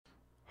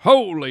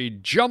Holy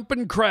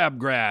jumping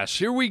crabgrass.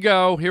 Here we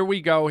go.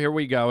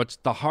 It's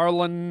the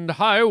Harland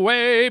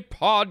Highway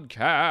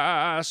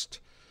Podcast.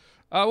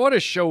 What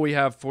a show we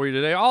have for you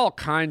today. All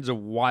kinds of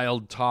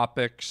wild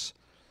topics.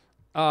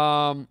 We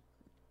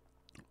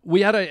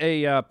had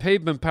a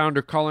pavement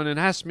pounder call in and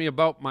asked me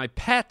about my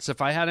pets,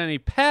 if I had any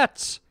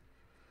pets.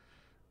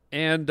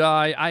 And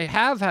I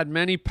have had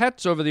many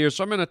pets over the years,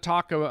 so I'm going to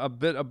talk a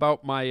bit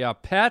about my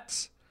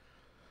pets.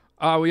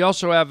 We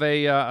also have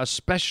a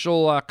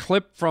special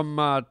clip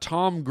from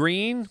Tom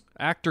Green,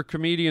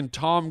 actor-comedian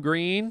Tom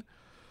Green.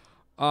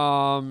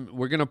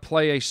 We're going to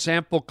play a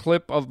sample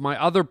clip of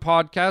my other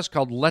podcast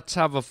called Let's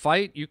Have a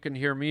Fight. You can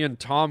hear me and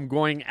Tom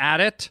going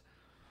at it,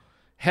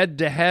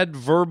 head-to-head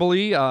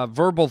verbally,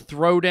 verbal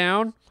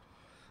throwdown.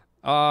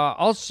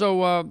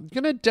 Also,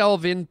 going to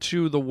delve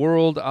into the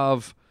world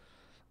of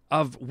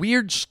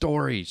weird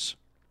stories.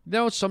 You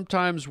know,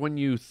 sometimes when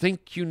you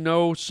think you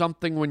know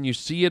something when you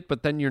see it,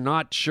 but then you're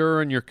not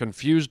sure and you're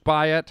confused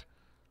by it.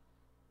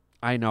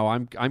 I know,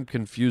 I'm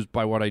confused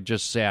by what I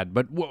just said,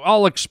 but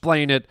I'll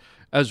explain it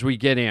as we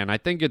get in. I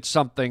think it's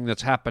something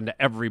that's happened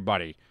to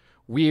everybody.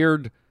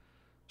 Weird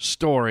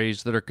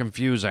stories that are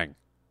confusing.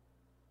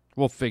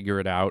 We'll figure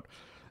it out.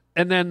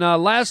 And then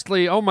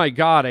lastly, oh my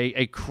God,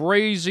 a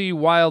crazy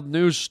wild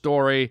news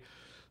story.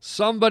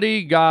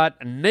 Somebody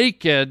got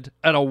naked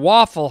at a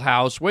Waffle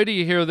House. Wait till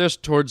you hear this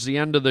towards the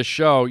end of the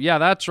show. Yeah,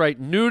 that's right.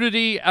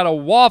 Nudity at a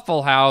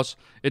Waffle House.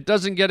 It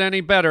doesn't get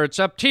any better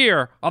except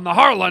here on the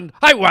Harland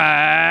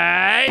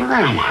Highway. Where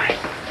am I?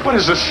 What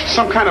is this,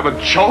 some kind of a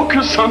joke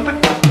or something?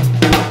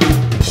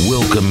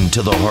 Welcome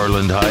to the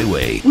Harland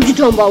Highway. What you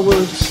talking about,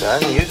 Willis?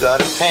 Son, you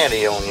got a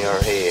panty on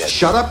your head.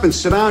 Shut up and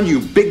sit down, you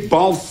big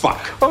bald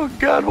fuck. Oh,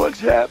 God, what's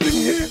happening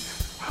here?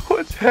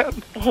 What's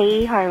happening?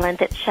 Hey,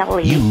 Harland, it's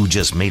Shelley. You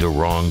just made a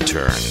wrong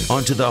turn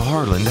onto the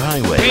Harland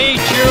Highway. We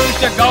choose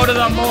to go to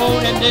the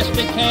moon in this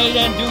decade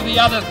and do the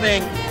other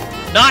thing.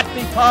 Not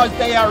because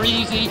they are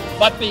easy,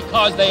 but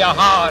because they are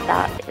hard.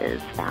 That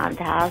is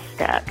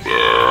fantastic.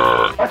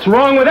 What's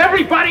wrong with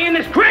everybody in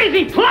this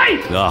crazy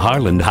place? The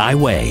Harland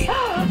Highway.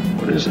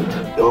 What is it?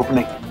 The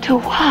opening To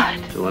what?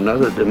 to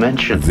another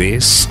dimension.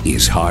 This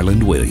is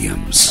Harland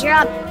Williams. You're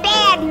a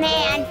bad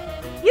man.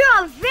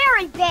 You're a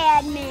very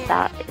bad man.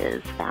 That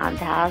is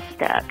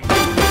fantastic.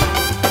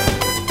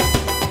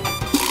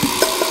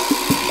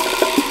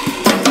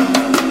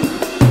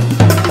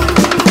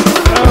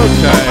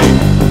 Okay.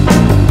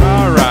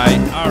 All right.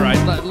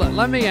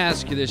 Let me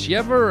ask you this. You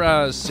ever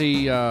have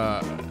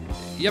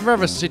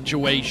a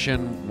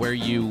situation where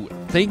you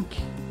think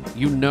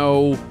you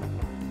know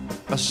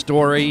a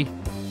story,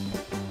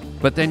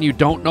 but then you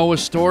don't know a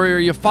story? Are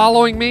you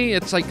following me?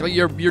 It's like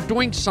you're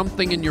doing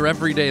something in your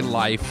everyday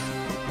life,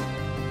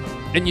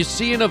 and you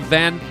see an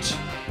event,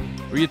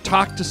 or you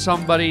talk to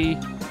somebody,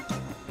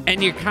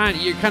 and you're kind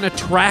of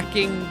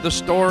tracking the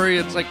story.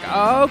 It's like,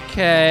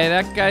 okay,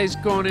 that guy's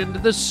going into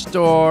the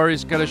store.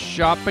 He's got a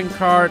shopping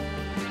cart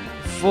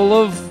full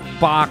of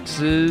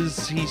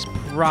boxes. He's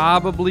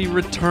probably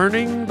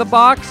returning the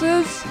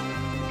boxes,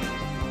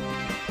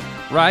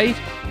 right?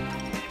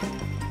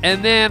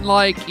 And then,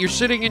 like, you're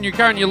sitting in your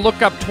car and you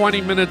look up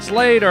 20 minutes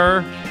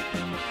later,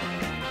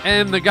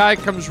 and the guy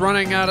comes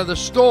running out of the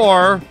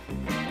store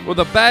with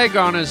a bag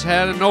on his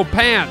head and no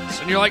pants.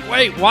 And you're like,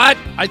 wait, what?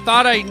 I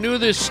thought I knew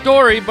this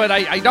story, but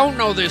I don't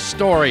know this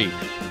story.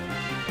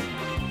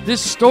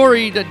 This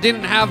story that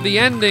didn't have the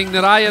ending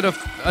that I had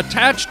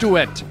attached to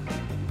it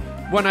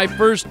when I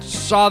first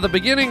saw the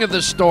beginning of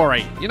the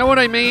story. You know what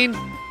I mean?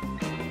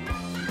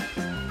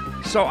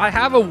 So I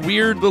have a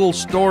weird little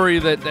story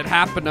that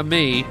happened to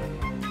me.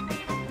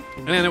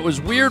 And it was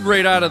weird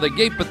right out of the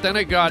gate, but then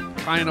it got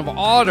kind of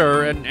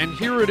odder. And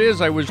here it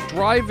is. I was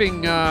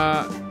driving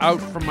out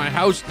from my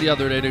house the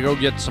other day to go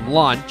get some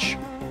lunch.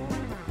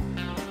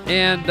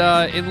 And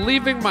in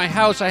leaving my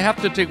house, I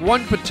have to take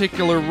one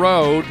particular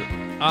road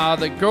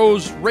that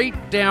goes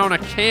right down a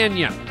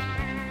canyon.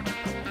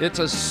 It's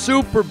a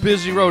super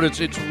busy road.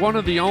 It's one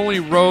of the only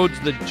roads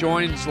that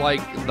joins, like,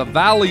 the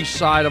valley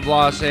side of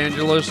Los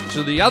Angeles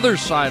to the other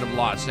side of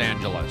Los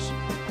Angeles.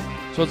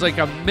 So it's like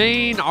a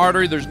main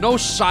artery. There's no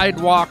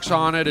sidewalks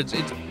on it. It's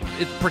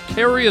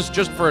precarious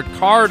just for a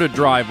car to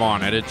drive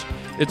on it.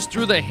 It's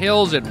through the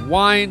hills. It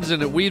winds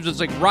and it weaves.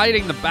 It's like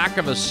riding the back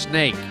of a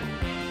snake.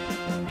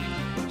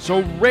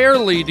 So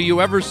rarely do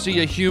you ever see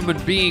a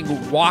human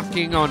being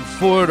walking on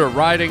foot or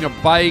riding a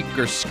bike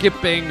or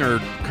skipping or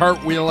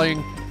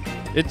cartwheeling.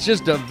 It's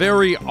just a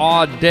very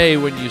odd day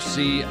when you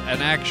see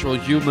an actual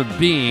human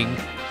being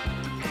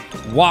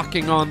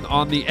walking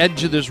on the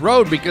edge of this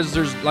road, because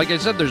there's, like I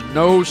said, there's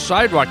no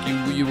sidewalk.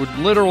 You would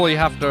literally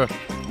have to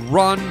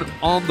run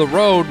on the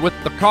road with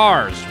the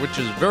cars, which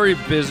is very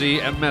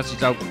busy and messy.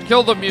 So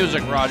kill the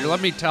music, Roger.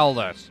 Let me tell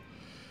this.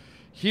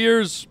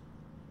 Here's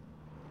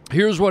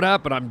what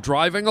happened. I'm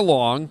driving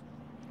along,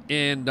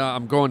 and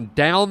I'm going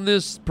down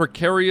this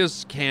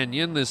precarious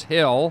canyon, this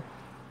hill,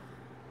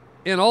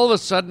 and all of a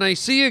sudden I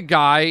see a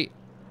guy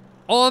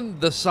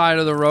on the side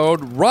of the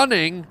road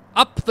running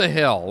up the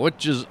hill,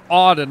 which is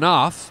odd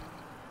enough.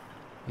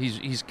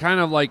 He's kind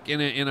of like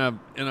in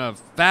a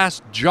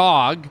fast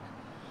jog,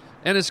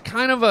 and it's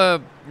kind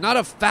of not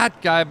a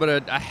fat guy,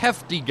 but a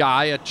hefty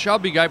guy, a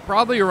chubby guy,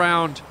 probably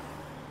around,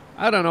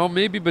 I don't know,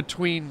 maybe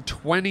between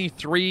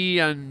 23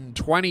 and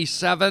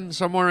 27,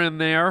 somewhere in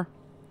there.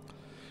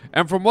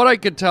 And from what I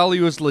could tell,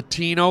 he was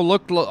Latino.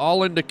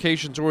 All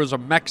indications were he was a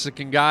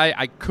Mexican guy.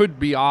 I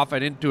could be off. I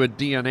didn't do a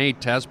DNA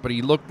test, but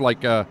he looked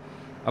like a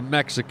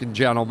Mexican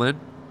gentleman.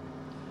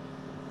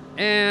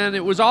 And it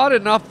was odd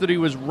enough that he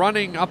was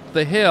running up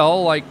the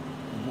hill. Like,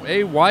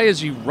 A, why is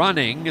he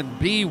running? And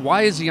B,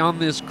 why is he on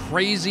this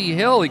crazy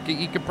hill?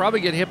 He could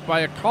probably get hit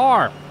by a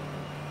car.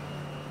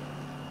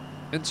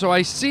 And so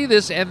I see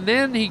this, and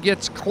then he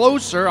gets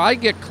closer. I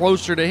get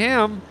closer to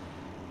him,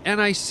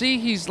 and I see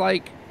he's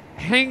like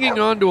hanging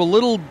onto a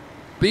little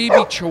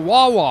baby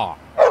chihuahua,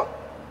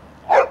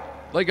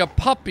 like a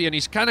puppy, and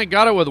he's kind of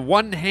got it with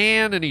one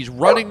hand, and he's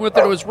running with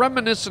it. It was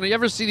reminiscent. You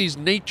ever see these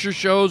nature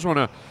shows when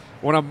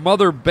a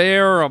mother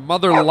bear or a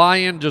mother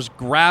lion just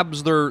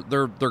grabs their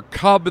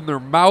cub in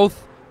their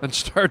mouth and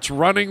starts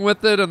running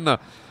with it, and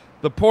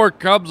the poor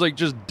cub's like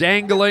just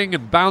dangling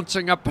and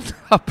bouncing up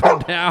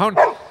and down?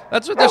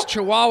 That's what this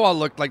chihuahua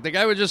looked like. The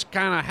guy was just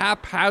kind of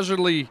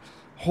haphazardly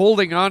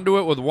holding onto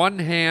it with one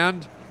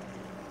hand.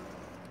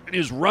 And he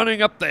was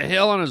running up the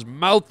hill, and his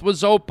mouth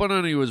was open,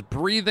 and he was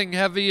breathing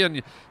heavy,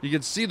 and you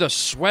could see the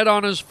sweat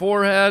on his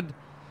forehead.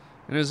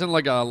 And he was in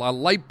like a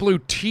light blue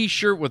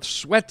T-shirt with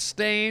sweat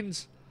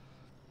stains.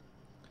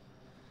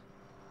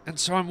 And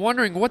so I'm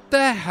wondering, what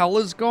the hell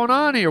is going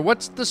on here?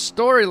 What's the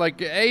story?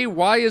 Like, A,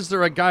 why is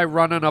there a guy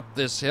running up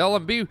this hill?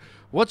 And B,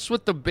 what's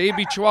with the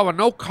baby chihuahua?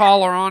 No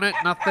collar on it,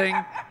 nothing.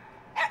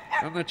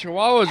 And the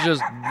chihuahua's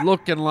just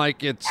looking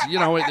like it's,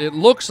 it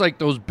looks like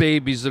those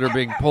babies that are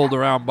being pulled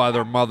around by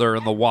their mother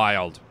in the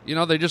wild.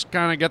 They just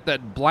kind of get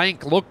that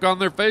blank look on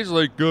their face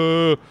like,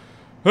 hey,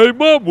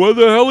 Mom, where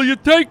the hell are you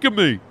taking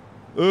me?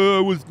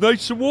 It was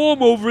nice and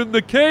warm over in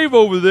the cave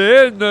over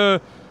there,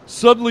 and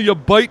suddenly you're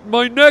biting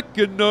my neck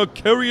and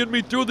carrying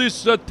me through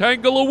this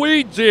tangle of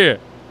weeds here.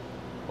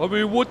 I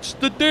mean, what's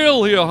the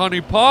deal here,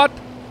 honey pot?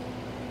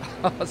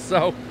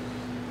 So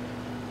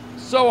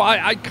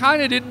I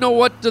kind of didn't know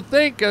what to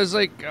think. I was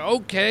like,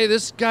 okay,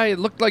 this guy, it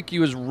looked like he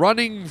was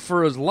running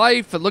for his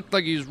life. It looked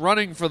like he was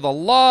running for the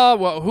law.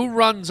 Well, who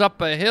runs up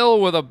a hill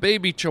with a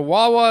baby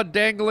chihuahua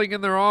dangling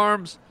in their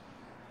arms?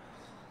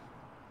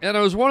 And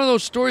it was one of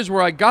those stories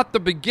where I got the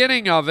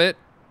beginning of it,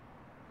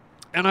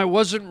 and I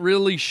wasn't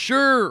really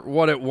sure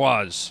what it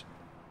was.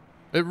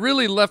 It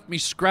really left me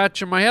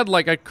scratching my head,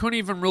 like I couldn't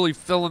even really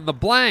fill in the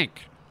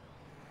blank.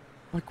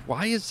 Like,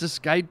 why is this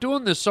guy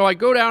doing this? So I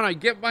go down, I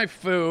get my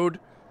food.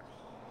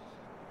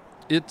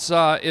 It's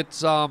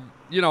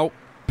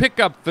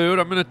pickup food.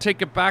 I'm going to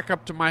take it back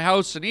up to my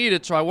house and eat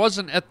it. So I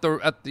wasn't at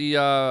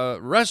the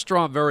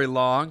restaurant very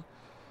long.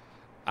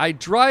 I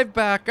drive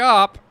back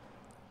up,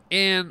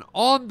 and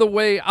on the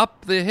way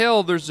up the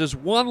hill, there's this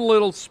one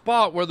little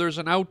spot where there's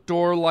an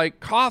outdoor like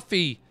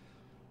coffee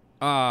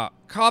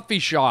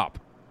shop.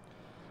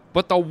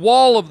 But the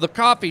wall of the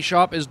coffee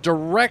shop is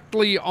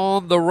directly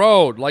on the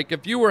road. Like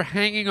if you were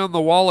hanging on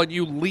the wall and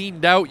you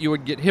leaned out, you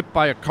would get hit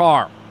by a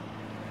car.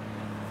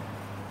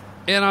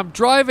 And I'm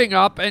driving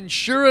up, and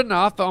sure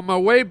enough, on my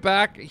way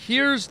back,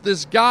 here's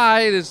this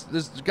guy,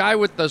 this guy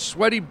with the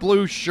sweaty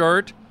blue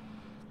shirt,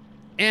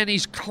 and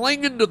he's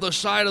clinging to the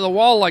side of the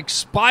wall like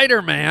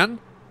Spider-Man.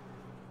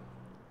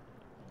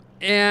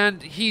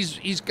 And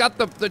he's got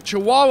the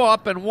chihuahua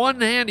up in one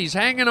hand. He's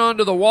hanging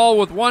onto the wall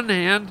with one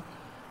hand,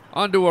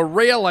 onto a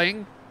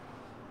railing,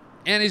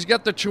 and he's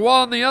got the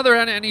chihuahua on the other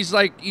hand, and he's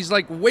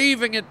like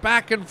waving it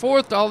back and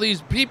forth to all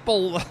these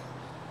people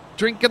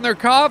drinking their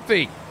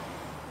coffee.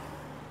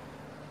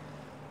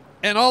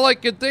 And all I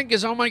could think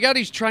is, oh my God,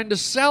 he's trying to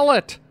sell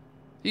it.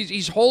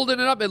 He's holding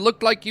it up. It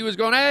looked like he was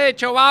going, hey,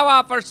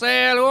 chihuahua for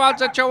sale. Who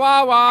wants a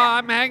chihuahua?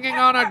 I'm hanging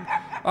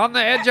on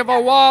the edge of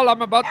a wall.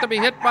 I'm about to be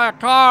hit by a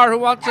car. Who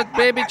wants a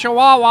baby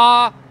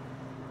chihuahua?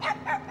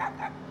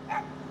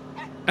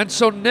 And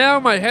so now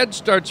my head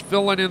starts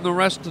filling in the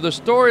rest of the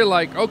story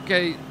like,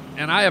 okay,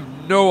 and I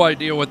have no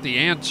idea what the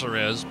answer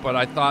is, but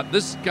I thought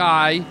this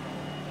guy,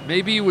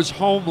 maybe he was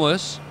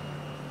homeless.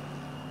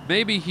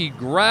 Maybe he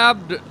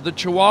grabbed the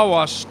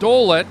chihuahua,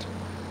 stole it,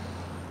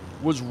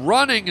 was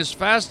running as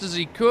fast as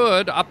he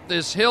could up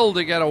this hill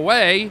to get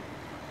away.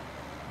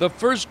 The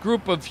first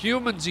group of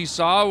humans he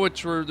saw,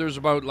 there's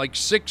about like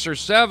 6 or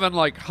 7,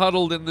 like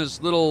huddled in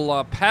this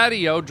little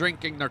patio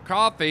drinking their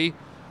coffee.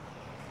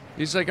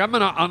 He's like, I'm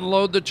going to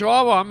unload the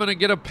chihuahua. I'm going to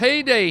get a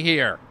payday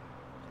here.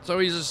 So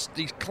he's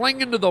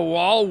clinging to the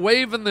wall,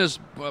 waving this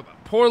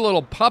poor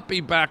little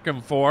puppy back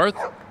and forth.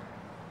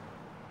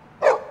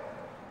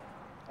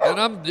 And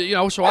I'm,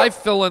 so I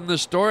fill in the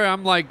story.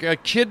 I'm like, a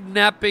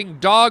kidnapping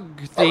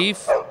dog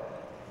thief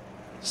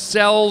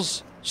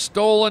sells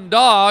stolen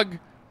dog,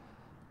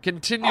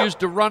 continues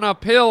to run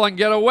uphill and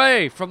get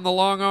away from the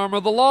long arm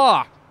of the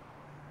law.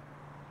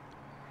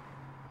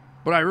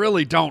 But I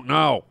really don't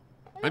know.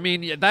 I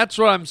mean, that's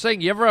what I'm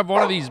saying. You ever have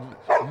one of these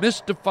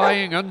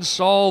mystifying,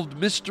 unsolved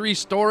mystery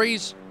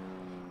stories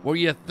where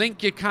you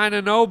think you kind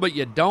of know, but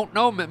you don't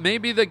know.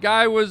 Maybe the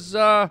guy was,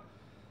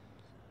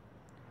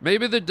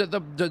 maybe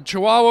the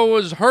Chihuahua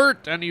was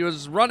hurt and he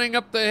was running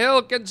up the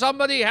hill. Can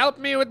somebody help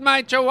me with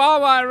my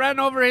Chihuahua? I ran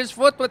over his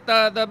foot with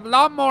the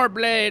lawnmower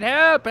blade.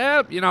 Help,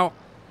 help, you know.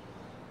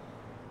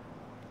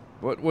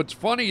 But what's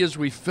funny is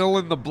we fill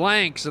in the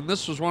blanks, and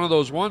this was one of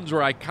those ones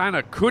where I kind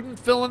of couldn't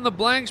fill in the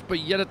blanks,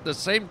 but yet at the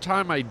same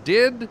time I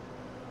did.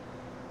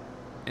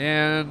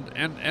 And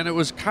it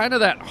was kind of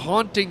that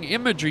haunting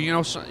imagery, you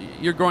know. So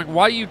you're going,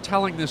 why are you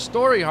telling this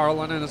story,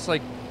 Harlan? And it's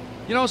like,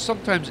 you know,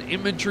 sometimes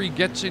imagery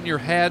gets in your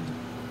head.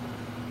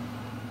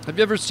 Have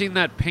you ever seen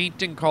that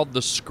painting called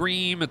The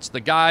Scream? It's the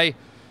guy,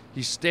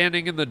 he's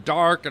standing in the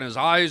dark and his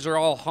eyes are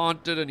all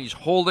haunted and he's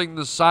holding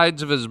the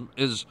sides of his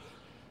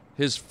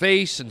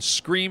face and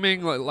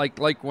screaming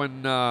like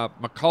when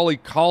Macaulay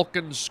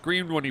Culkin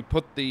screamed when he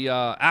put the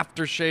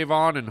aftershave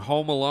on in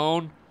Home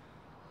Alone.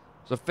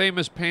 It's a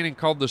famous painting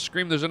called The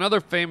Scream. There's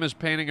another famous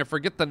painting, I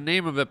forget the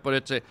name of it,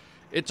 but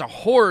it's a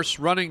horse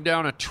running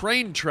down a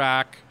train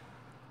track,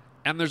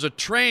 and there's a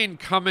train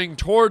coming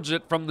towards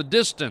it from the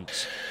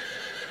distance.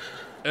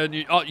 And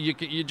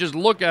you just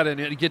look at it,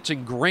 and it gets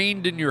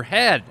ingrained in your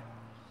head.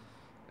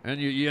 And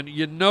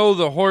you know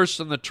the horse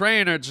and the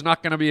train, it's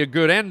not going to be a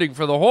good ending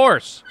for the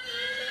horse.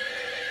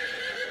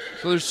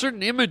 So there's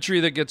certain imagery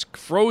that gets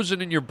frozen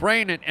in your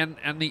brain,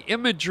 and the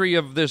imagery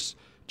of this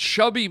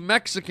chubby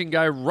Mexican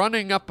guy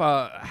running up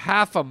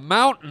half a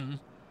mountain,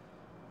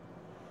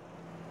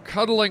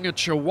 cuddling a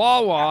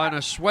Chihuahua in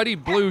a sweaty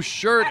blue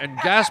shirt and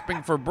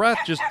gasping for breath,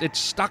 just it's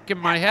stuck in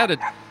my head.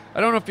 I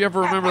don't know if you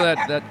ever remember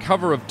that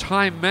cover of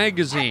Time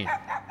magazine.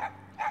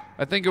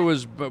 I think it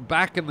was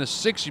back in the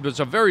 60s, but it's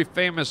a very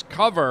famous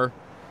cover.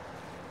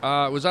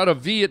 It was out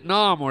of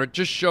Vietnam, where it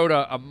just showed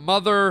a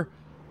mother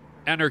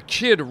and her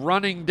kid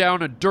running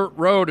down a dirt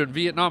road in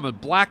Vietnam. A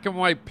black and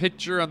white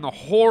picture, and the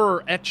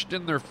horror etched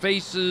in their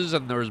faces,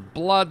 and there was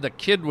blood. The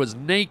kid was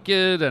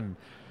naked, and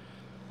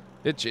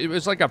it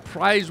was like a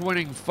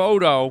prize-winning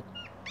photo.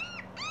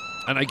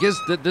 And I guess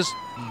that this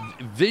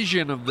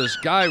vision of this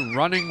guy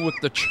running with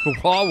the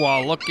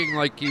Chihuahua looking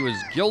like he was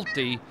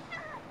guilty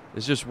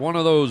is just one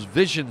of those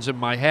visions in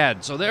my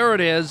head. So there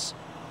it is.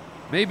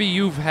 Maybe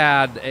you've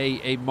had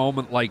a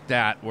moment like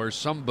that where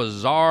some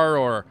bizarre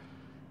or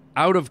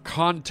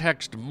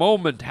out-of-context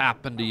moment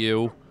happened to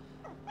you,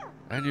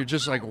 and you're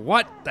just like,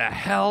 what the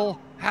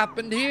hell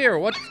happened here?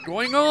 What's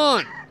going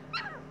on?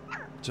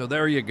 So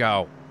there you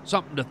go.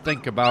 Something to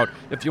think about.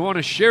 If you want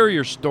to share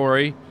your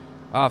story,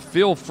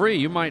 feel free.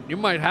 You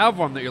might have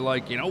one that you're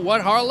like, you know what,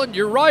 Harland,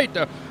 you're right.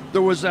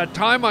 There was that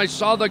time I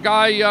saw the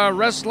guy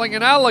wrestling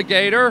an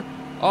alligator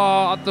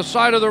at the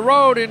side of the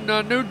road in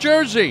New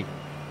Jersey.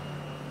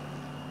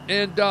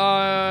 And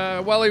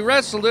while he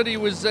wrestled it, he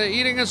was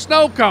eating a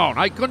snow cone.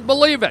 I couldn't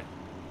believe it.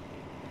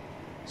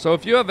 So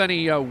if you have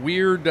any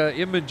weird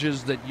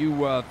images that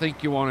you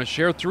think you want to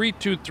share,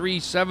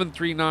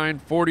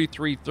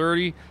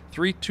 323-739-4330,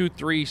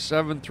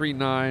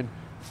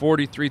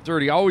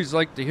 323-739-4330. I always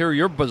like to hear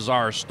your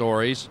bizarre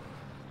stories.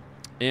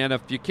 And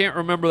if you can't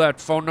remember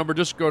that phone number,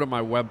 just go to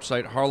my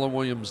website,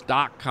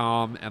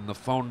 harlandwilliams.com, and the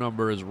phone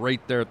number is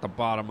right there at the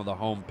bottom of the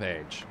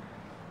homepage.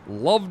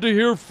 Love to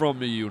hear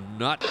from you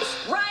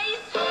nuts.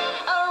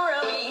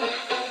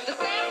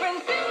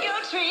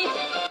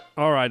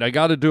 All right, I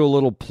got to do a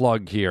little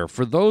plug here.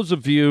 For those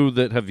of you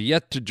that have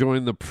yet to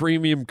join the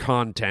premium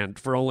content,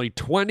 for only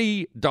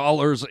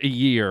 $20 a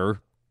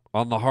year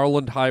on the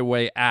Harland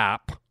Highway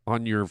app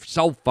on your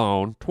cell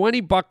phone,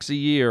 $20 a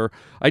year,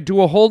 I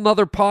do a whole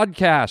nother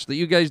podcast that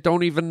you guys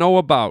don't even know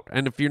about.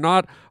 And if you're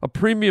not a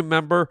premium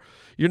member,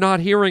 you're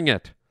not hearing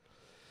it.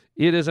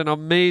 It is an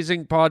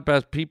amazing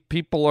podcast.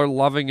 People are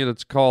loving it.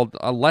 It's called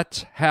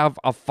Let's Have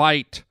a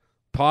Fight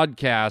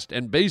podcast,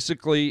 and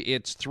basically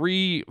it's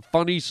three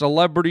funny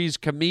celebrities,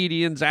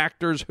 comedians,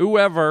 actors,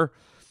 whoever,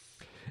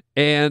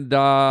 and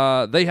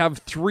they have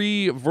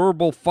three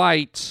verbal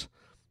fights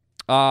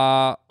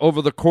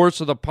over the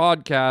course of the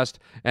podcast,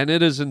 and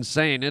it is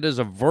insane. It is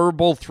a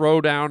verbal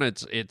throwdown.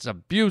 It's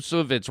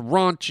abusive, it's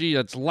raunchy,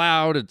 it's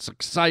loud, it's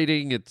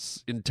exciting,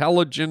 it's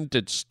intelligent,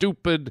 it's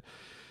stupid,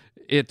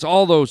 it's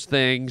all those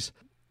things.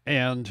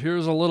 And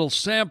here's a little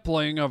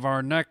sampling of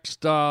our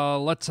next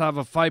Let's Have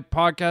a Fight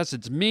podcast.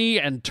 It's me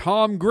and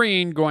Tom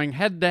Green going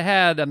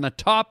head-to-head, and the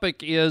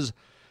topic is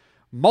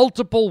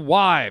multiple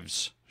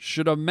wives.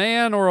 Should a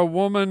man or a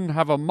woman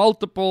have a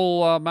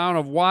multiple amount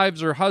of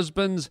wives or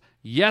husbands?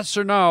 Yes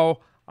or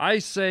no? I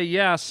say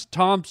yes.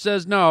 Tom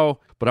says no.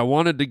 But I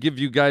wanted to give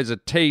you guys a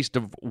taste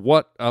of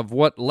what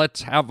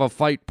Let's Have a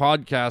Fight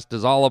podcast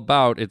is all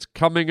about. It's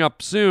coming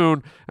up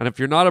soon, and if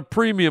you're not a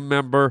premium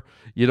member,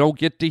 you don't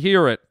get to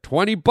hear it.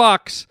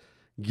 $20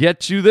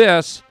 gets you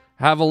this.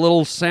 Have a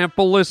little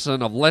sample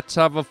listen of Let's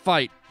Have a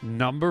Fight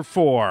number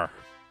 4.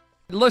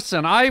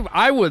 Listen,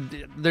 I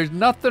would. There's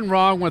nothing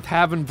wrong with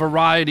having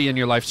variety in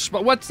your life.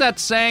 What's that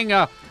saying?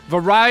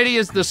 Variety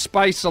is the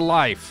spice of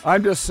life.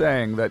 I'm just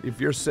saying that if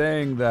you're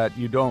saying that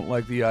you don't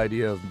like the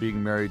idea of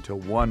being married to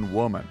one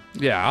woman,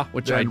 yeah,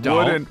 which I then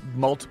don't. Wouldn't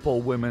multiple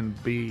women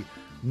be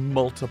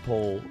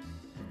multiple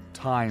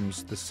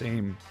times the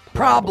same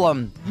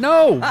Problem.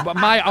 No, but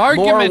my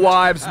argument... More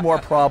wives, more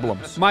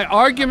problems. My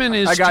argument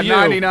is I got to you,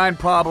 99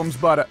 problems,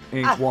 but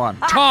ain't one.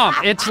 Tom,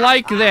 it's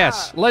like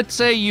this. Let's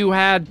say you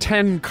had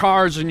 10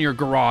 cars in your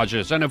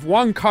garages, and if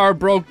one car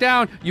broke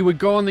down, you would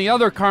go in the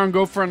other car and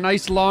go for a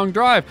nice long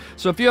drive.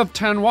 So if you have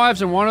 10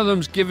 wives and one of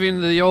them's giving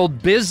you the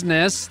old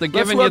business, they're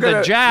giving you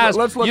the jazz,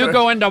 you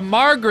go into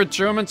Margaret's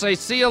room and say,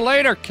 see you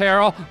later,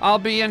 Carol. I'll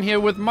be in here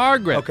with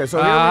Margaret. Okay,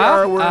 so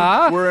here we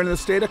are. We're in the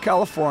state of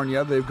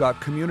California. They've got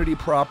community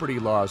property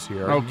laws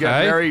here. Okay. You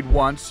get married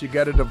once, you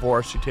get a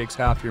divorce, she takes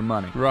half your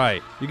money.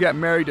 Right. You get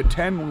married to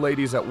 10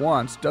 ladies at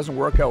once, doesn't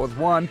work out with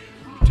one,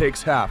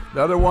 takes half.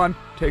 The other one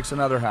takes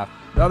another half.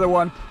 The other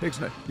one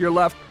takes you're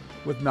left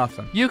with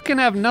nothing. You can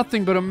have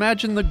nothing, but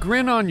imagine the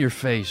grin on your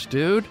face,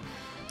 dude.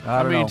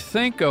 I mean,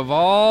 think of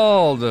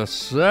all the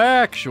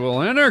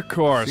sexual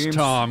intercourse,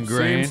 Tom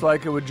Green. Seems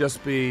like it would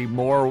just be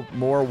more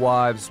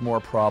wives, more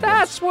problems.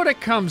 That's what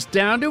it comes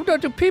down to.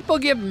 Do people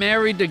get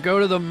married to go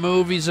to the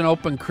movies and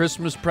open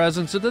Christmas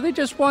presents, or do they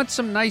just want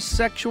some nice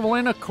sexual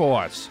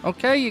intercourse?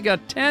 Okay, you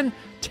got 10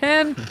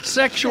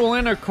 sexual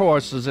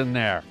intercourses in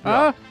there.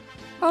 Huh?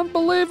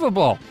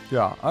 Unbelievable.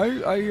 Yeah,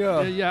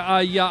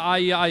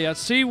 I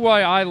see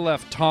why I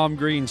left Tom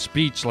Green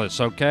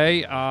speechless,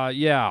 okay?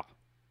 Yeah.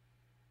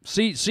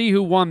 See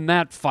who won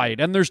that fight.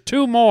 And there's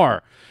two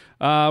more.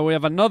 We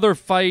have another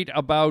fight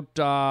about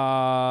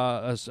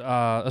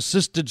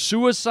assisted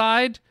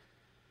suicide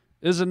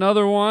is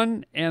another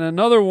one. And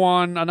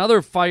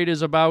another fight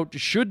is about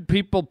should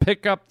people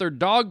pick up their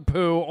dog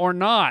poo or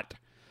not.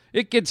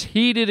 It gets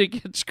heated, it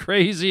gets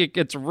crazy, it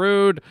gets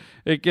rude,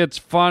 it gets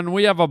fun.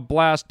 We have a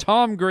blast.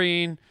 Tom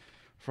Green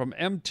from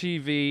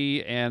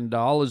MTV and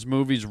all his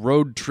movies,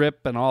 Road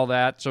Trip and all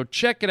that. So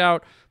check it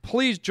out.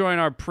 Please join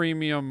our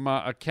premium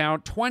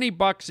account,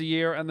 $20 a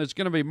year, and there's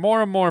going to be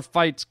more and more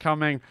fights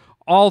coming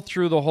all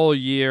through the whole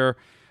year.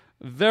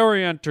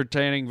 Very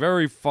entertaining,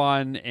 very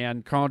fun,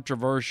 and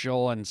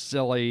controversial and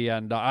silly,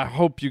 and I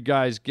hope you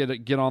guys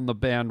get on the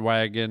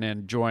bandwagon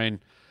and join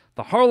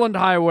the Harland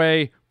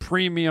Highway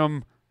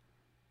premium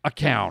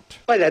account.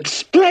 Why, that's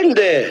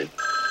splendid!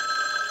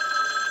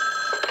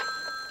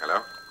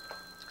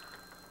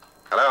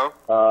 Hello?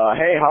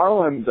 Hey,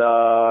 Harland,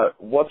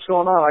 what's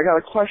going on? I got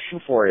a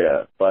question for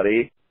you,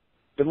 buddy.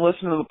 Been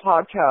listening to the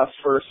podcast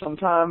for some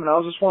time, and I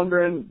was just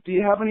wondering, do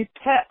you have any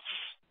pets?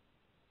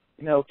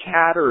 You know,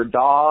 cat or a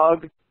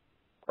dog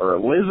or a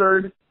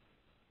lizard?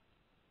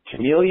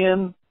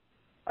 Chameleon?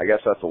 I guess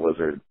that's a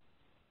lizard.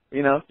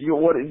 You know, do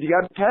you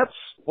got pets?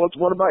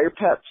 What about your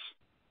pets?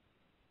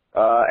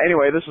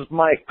 Anyway, this is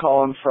Mike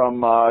calling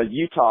from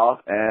Utah,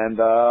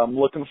 and I'm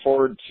looking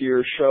forward to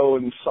your show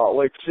in Salt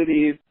Lake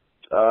City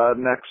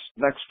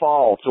next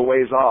fall. It's a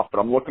ways off, but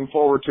I'm looking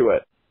forward to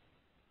it.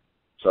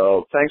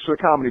 So thanks for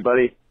the comedy,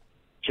 buddy.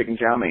 Chicken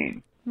chow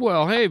mein.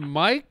 Well, hey,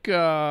 Mike,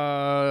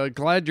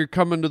 glad you're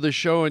coming to the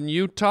show in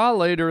Utah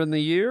later in the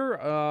year,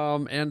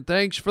 and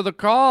thanks for the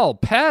call.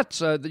 Pets,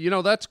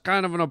 that's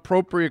kind of an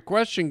appropriate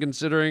question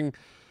considering,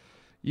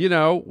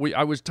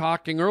 I was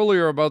talking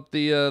earlier about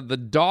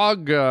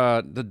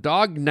the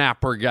dog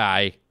napper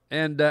guy,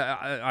 and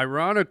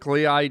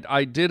ironically,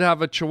 I did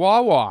have a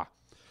Chihuahua.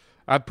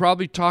 I've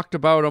probably talked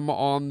about him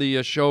on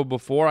the show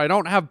before. I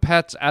don't have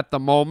pets at the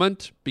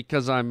moment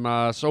because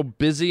I'm so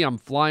busy. I'm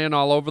flying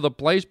all over the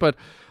place, but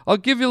I'll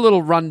give you a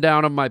little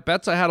rundown of my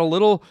pets. I had a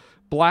little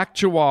black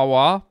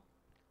Chihuahua.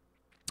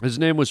 His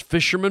name was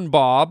Fisherman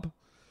Bob,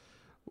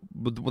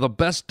 the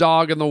best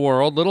dog in the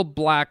world. Little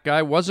black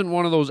guy. Wasn't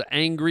one of those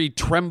angry,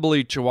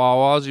 trembly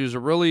Chihuahuas. He was a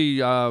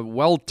really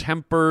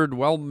well-tempered,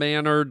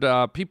 well-mannered.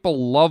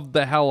 People loved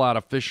the hell out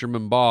of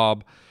Fisherman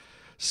Bob.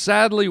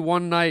 Sadly,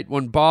 one night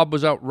when Bob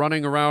was out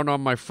running around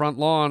on my front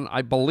lawn,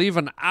 I believe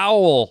an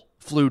owl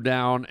flew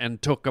down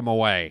and took him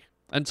away.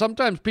 And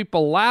sometimes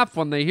people laugh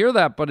when they hear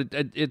that, but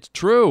it's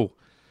true.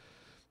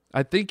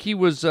 I think he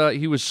was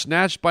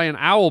snatched by an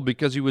owl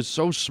because he was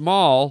so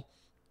small.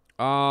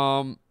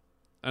 An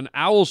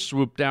owl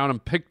swooped down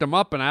and picked him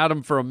up and had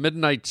him for a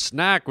midnight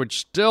snack, which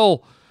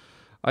still,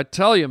 I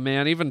tell you,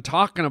 man, even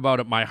talking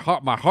about it, my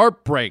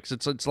heart breaks.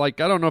 It's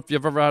like, I don't know if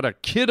you've ever had a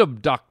kid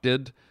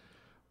abducted,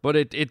 but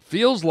it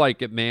feels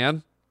like it,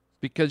 man,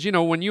 because,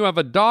 when you have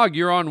a dog,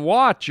 you're on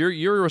watch.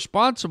 You're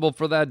responsible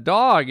for that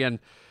dog. And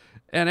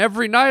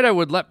every night I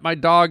would let my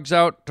dogs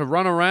out to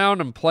run around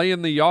and play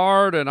in the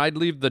yard, and I'd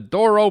leave the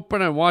door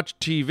open and watch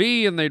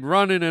TV, and they'd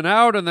run in and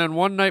out. And then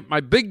one night my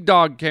big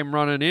dog came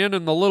running in,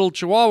 and the little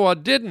Chihuahua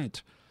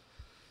didn't.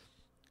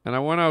 And I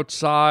went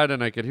outside,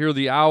 and I could hear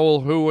the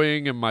owl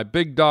hooing, and my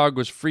big dog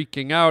was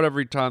freaking out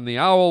every time the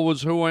owl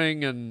was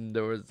hooing, and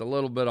there was a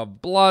little bit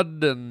of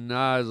blood, and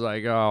I was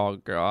like, oh,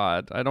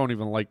 God, I don't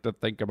even like to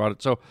think about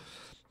it. So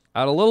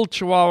I had a little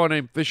Chihuahua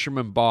named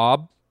Fisherman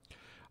Bob.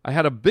 I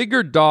had a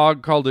bigger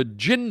dog called a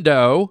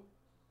Jindo.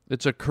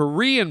 It's a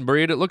Korean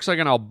breed. It looks like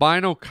an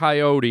albino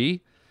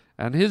coyote,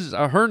 and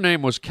her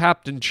name was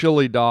Captain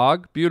Chili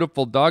Dog.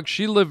 Beautiful dog.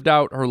 She lived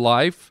out her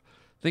life.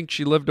 I think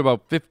she lived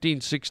about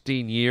 15,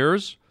 16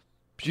 years.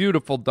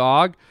 Beautiful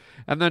dog.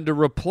 And then to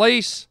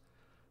replace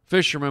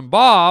Fisherman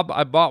Bob,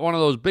 I bought one of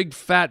those big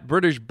fat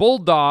British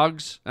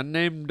bulldogs and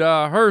named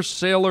her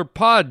Sailor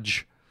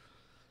Pudge,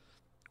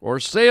 or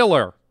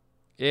Sailor.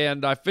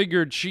 And I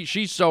figured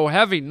she's so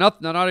heavy,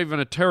 not even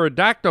a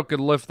pterodactyl could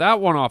lift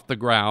that one off the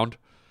ground.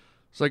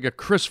 It's like a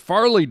Chris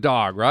Farley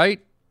dog,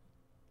 right?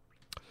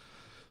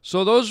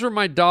 So those were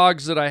my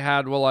dogs that I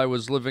had while I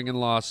was living in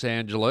Los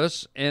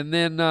Angeles. And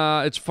then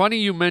it's funny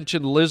you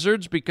mentioned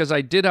lizards, because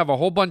I did have a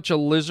whole bunch of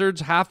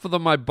lizards. Half of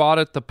them I bought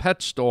at the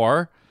pet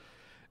store,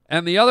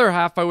 and the other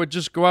half I would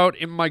just go out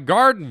in my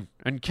garden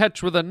and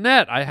catch with a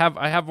net. I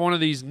have one of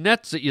these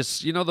nets that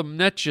you know the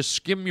nets you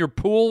skim your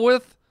pool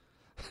with?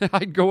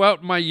 I'd go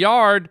out in my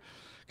yard,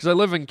 because I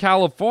live in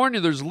California.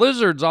 There's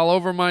lizards all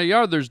over my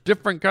yard. There's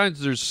different kinds.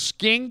 There's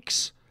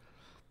skinks,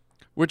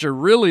 which are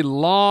really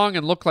long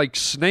and look like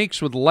snakes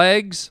with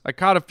legs. I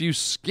caught a few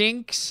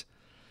skinks.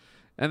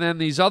 And then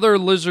these other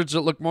lizards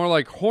that look more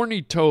like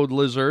horny toad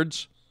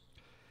lizards.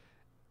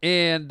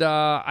 And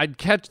I'd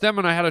catch them,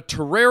 and I had a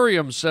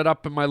terrarium set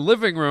up in my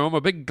living room,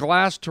 a big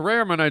glass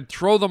terrarium, and I'd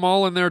throw them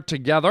all in there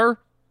together.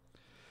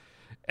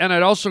 And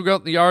I'd also go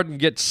out in the yard and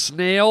get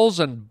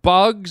snails and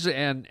bugs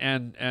and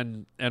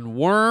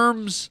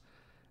worms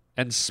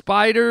and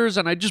spiders,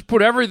 and I just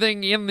put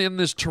everything in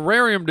this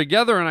terrarium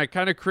together, and I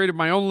kind of created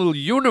my own little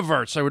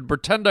universe. I would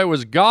pretend I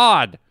was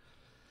God.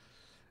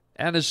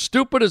 And as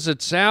stupid as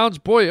it sounds,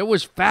 boy, it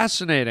was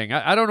fascinating.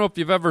 I don't know if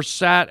you've ever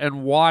sat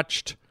and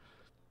watched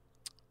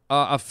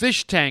a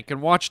fish tank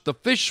and watched the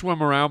fish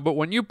swim around, but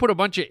when you put a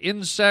bunch of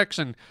insects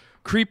and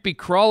creepy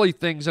crawly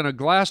things in a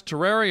glass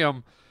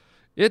terrarium,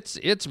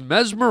 it's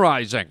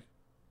mesmerizing.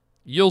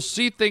 You'll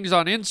see things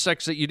on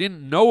insects that you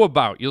didn't know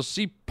about. You'll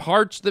see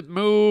parts that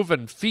move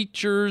and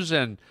features,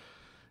 and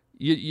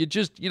you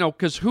just,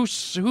 because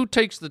who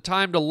takes the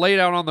time to lay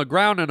down on the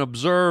ground and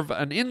observe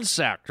an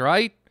insect,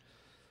 right?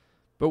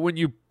 But when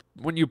you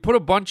put a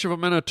bunch of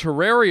them in a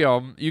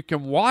terrarium, you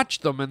can watch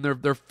them, and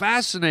they're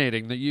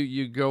fascinating. That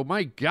you go,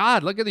 my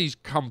God, look at these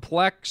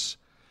complex,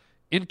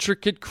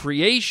 intricate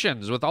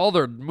creations with all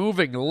their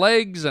moving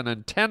legs and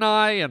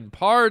antennae and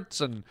parts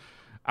and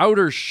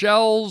outer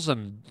shells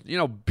and,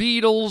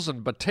 beetles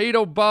and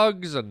potato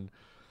bugs and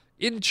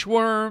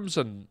inchworms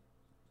and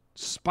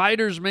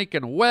spiders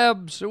making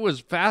webs. It was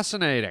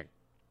fascinating.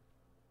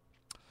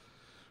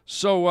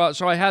 So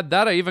I had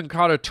that. I even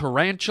caught a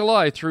tarantula.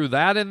 I threw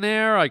that in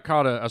there. I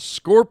caught a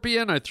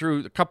scorpion. I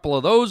threw a couple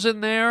of those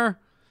in there.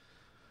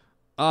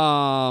 It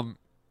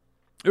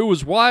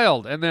was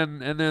wild. And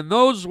then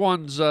those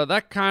ones,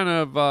 that kind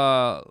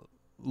of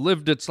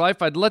lived its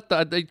life.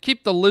 I'd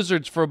keep the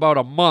lizards for about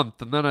a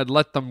month, and then I'd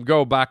let them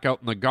go back out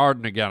in the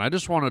garden again. I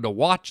just wanted to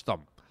watch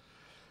them.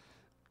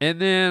 And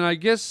then I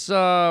guess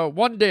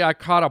one day I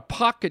caught a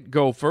pocket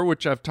gopher,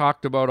 which I've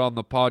talked about on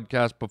the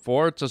podcast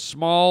before. It's a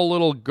small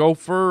little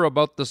gopher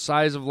about the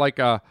size of like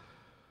a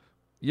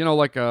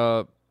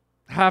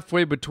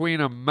halfway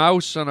between a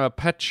mouse and a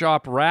pet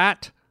shop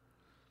rat.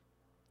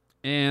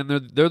 And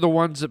they're the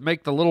ones that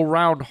make the little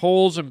round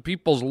holes in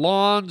people's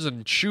lawns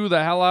and chew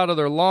the hell out of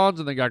their lawns.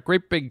 And they got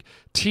great big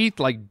teeth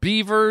like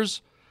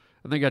beavers.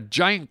 And they got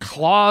giant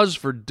claws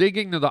for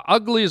digging. They're the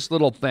ugliest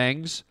little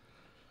things.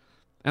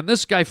 And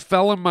this guy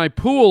fell in my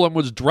pool and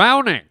was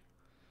drowning.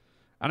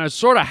 And I was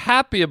sort of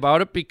happy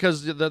about it,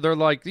 because they're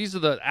like, these are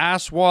the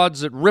asswads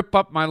that rip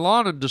up my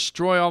lawn and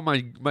destroy all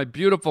my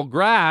beautiful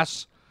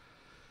grass.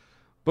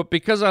 But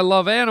because I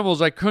love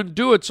animals, I couldn't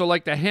do it. So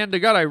like the hand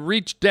of God, I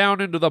reached down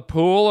into the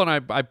pool,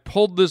 and I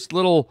pulled this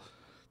little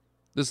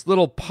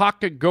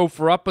pocket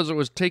gopher up as it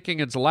was taking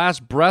its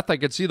last breath. I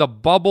could see the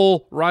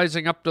bubble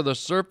rising up to the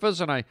surface,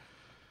 and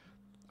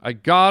I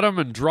got him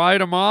and dried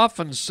him off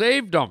and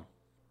saved him.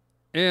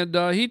 And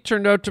he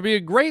turned out to be a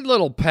great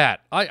little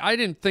pet. I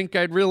didn't think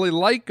I'd really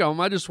like him.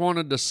 I just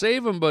wanted to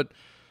save him,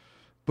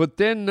 but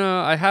then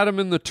I had him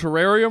in the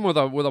terrarium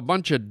with a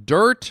bunch of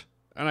dirt,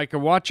 and I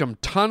could watch him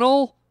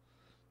tunnel.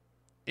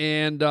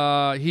 And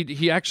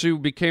he actually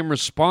became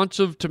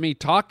responsive to me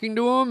talking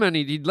to him, and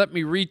he'd let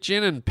me reach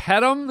in and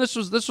pet him. This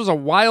was a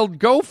wild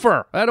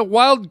gopher. I had a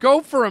wild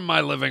gopher in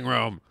my living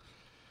room.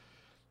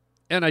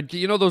 And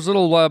those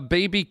little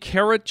baby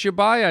carrots you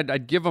buy,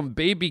 I'd give him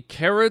baby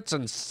carrots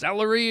and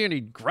celery, and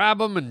he'd grab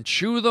them and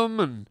chew them,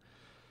 and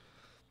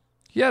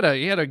he had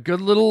a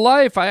good little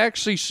life. I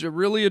actually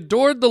really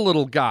adored the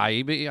little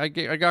guy. I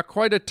got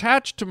quite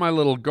attached to my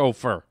little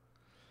gopher.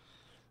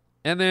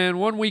 And then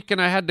one weekend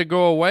I had to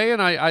go away,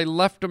 and I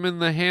left him in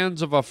the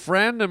hands of a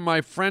friend, and my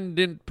friend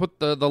didn't put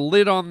the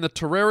lid on the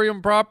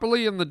terrarium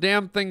properly, and the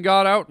damn thing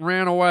got out and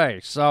ran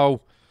away.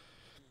 So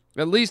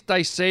at least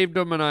I saved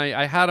him, and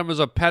I had him as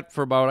a pet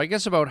for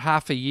about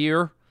half a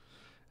year.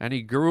 And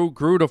he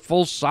grew to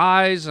full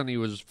size, and he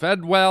was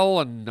fed well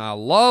and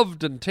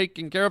loved and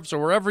taken care of. So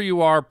wherever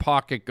you are,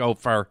 pocket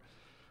gopher,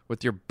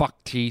 with your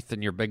buck teeth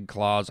and your big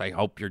claws, I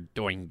hope you're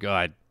doing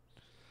good.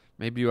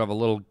 Maybe you have a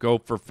little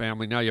gopher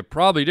family now. You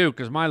probably do,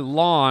 because my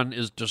lawn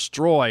is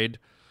destroyed.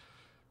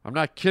 I'm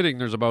not kidding.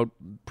 There's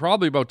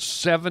probably about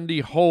 70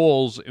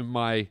 holes in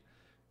my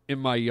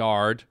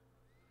yard.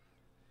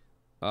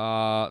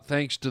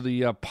 thanks to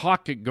the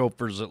pocket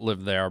gophers that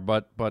live there.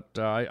 But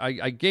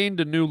I gained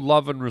a new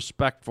love and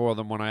respect for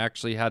them when I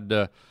actually had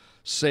to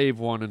save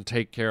one and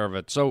take care of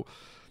it. So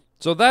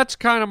that's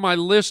kind of my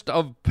list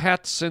of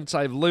pets since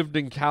I've lived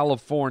in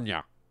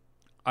California.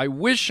 I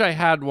wish I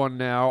had one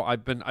now.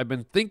 I've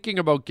been thinking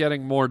about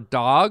getting more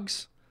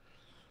dogs.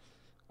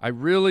 I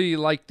really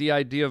like the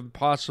idea of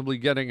possibly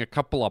getting a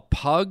couple of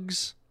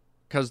pugs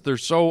because they're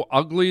so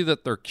ugly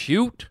that they're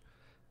cute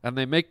and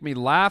they make me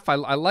laugh. I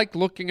like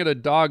looking at a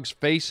dog's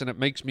face and it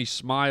makes me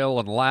smile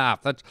and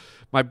laugh. That's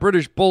my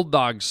British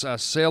Bulldog's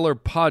Sailor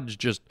Pudge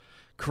just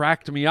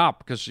cracked me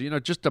up because,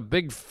 just a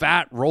big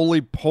fat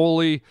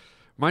roly-poly,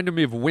 reminded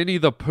me of Winnie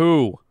the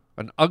Pooh,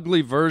 an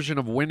ugly version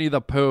of Winnie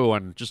the Pooh,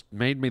 and just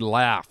made me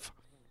laugh.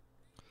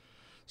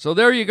 So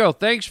there you go.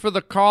 Thanks for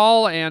the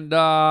call, and,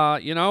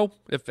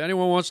 if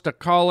anyone wants to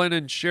call in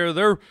and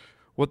share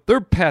what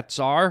their pets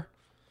are,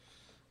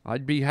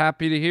 I'd be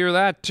happy to hear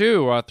that,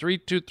 too.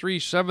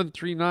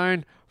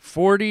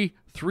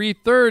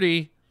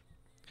 323-739-4330.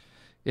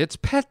 It's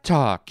Pet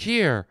Talk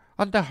here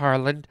on the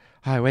Harland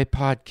Highway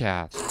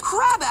Podcast.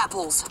 Crab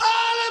apples!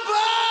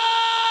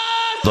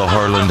 The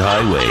Harland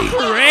Highway.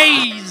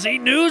 Crazy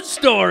news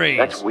stories.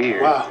 That's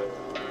weird. Wow.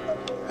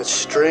 That's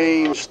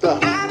strange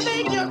stuff.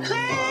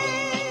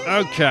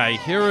 Okay,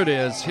 here it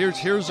is.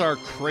 Here's our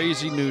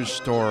crazy news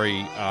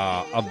story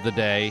of the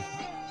day.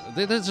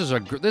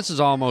 This is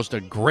almost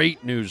a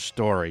great news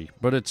story,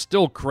 but it's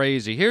still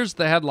crazy. Here's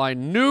the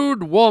headline: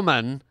 Nude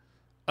woman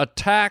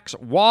attacks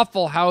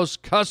Waffle House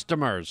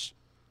customers.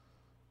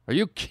 Are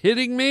you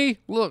kidding me?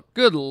 Look,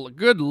 good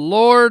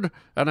Lord,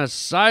 and a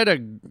side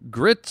of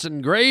grits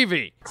and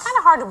gravy. Kind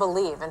of hard to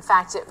believe. In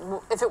fact,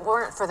 if it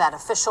weren't for that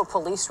official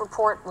police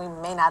report, we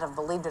may not have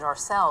believed it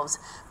ourselves.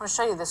 I want to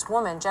show you this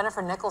woman.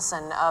 Jennifer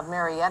Nicholson of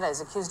Marietta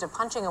is accused of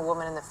punching a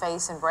woman in the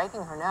face and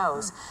breaking her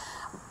nose.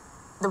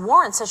 The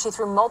warrant says she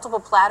threw multiple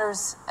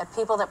platters at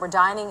people that were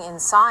dining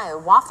inside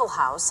Waffle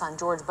House on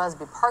George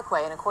Busby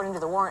Parkway, and according to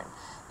the warrant,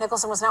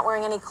 Nicholson was not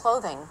wearing any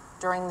clothing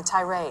during the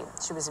tirade.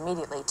 She was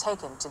immediately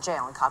taken to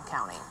jail in Cobb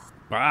County.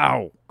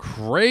 Wow,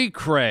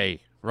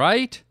 cray,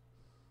 right?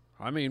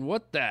 I mean,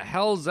 what the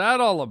hell's that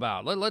all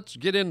about? Let's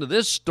get into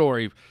this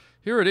story.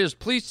 Here it is.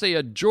 Police say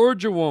a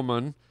Georgia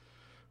woman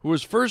who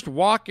was first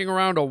walking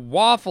around a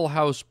Waffle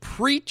House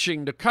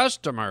preaching to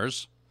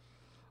customers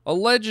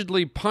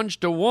allegedly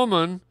punched a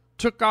woman,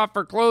 took off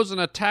her clothes, and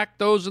attacked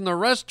those in the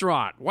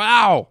restaurant.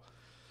 Wow.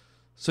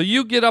 So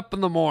you get up in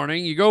the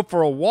morning, you go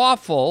for a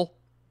waffle,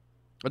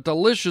 a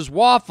delicious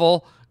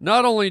waffle.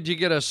 Not only do you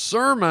get a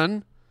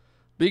sermon,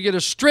 but you get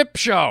a strip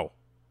show.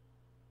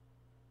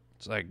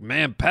 It's like,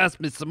 man, pass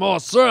me some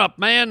more syrup,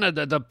 man.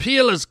 The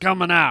peel is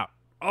coming out.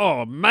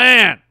 Oh,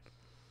 man.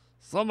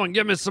 Someone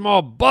give me some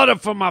more butter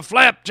for my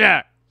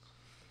flapjack.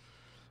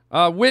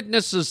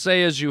 Witnesses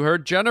say, as you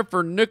heard,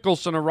 Jennifer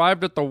Nicholson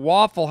arrived at the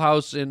Waffle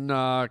House in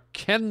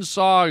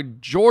Kennesaw,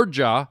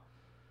 Georgia,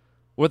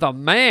 with a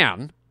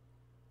man.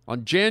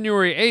 On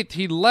January 8th,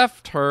 he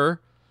left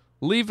her,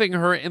 leaving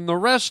her in the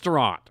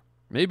restaurant.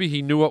 Maybe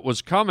he knew what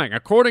was coming.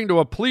 According to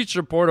a police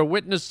report, a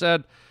witness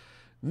said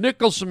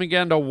Nicholson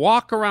began to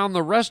walk around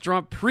the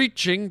restaurant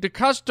preaching to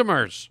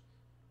customers.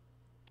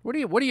 What do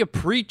you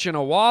preach in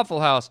a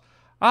Waffle House?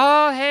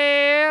 Oh,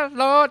 hey,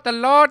 Lord, the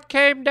Lord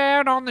came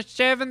down on the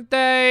seventh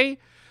day,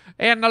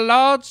 and the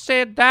Lord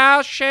said,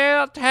 thou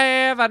shalt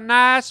have a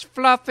nice,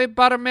 fluffy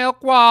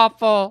buttermilk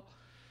waffle.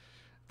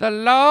 The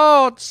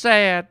Lord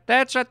said,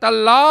 that's what the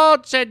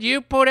Lord said,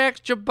 you put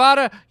extra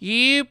butter,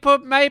 you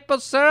put maple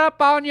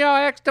syrup on your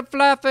extra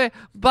fluffy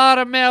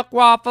buttermilk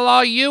waffle,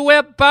 or you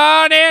will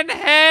burn in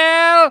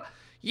hell.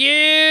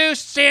 You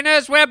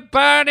sinners will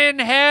burn in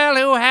hell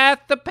who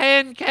hath the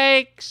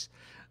pancakes.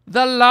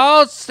 The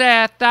Lord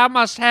said, thou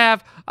must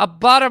have a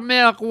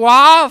buttermilk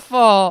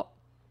waffle.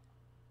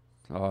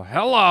 Oh,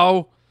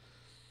 hello.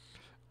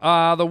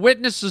 The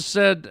witnesses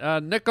said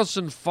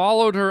Nicholson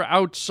followed her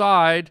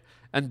outside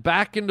and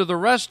back into the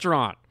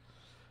restaurant.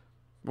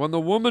 When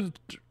the woman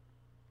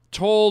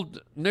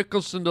told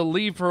Nicholson to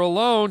leave her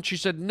alone, she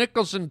said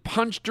Nicholson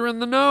punched her in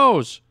the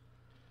nose,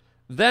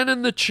 then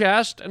in the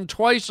chest, and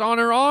twice on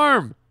her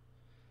arm.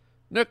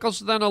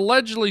 Nicholson then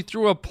allegedly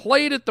threw a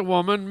plate at the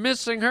woman,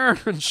 missing her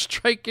and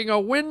striking a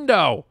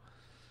window.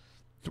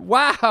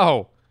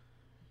 Wow.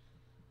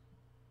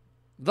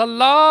 The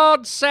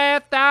Lord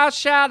saith, thou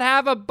shalt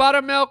have a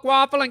buttermilk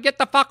waffle, and get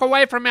the fuck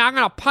away from me. I'm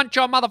going to punch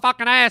your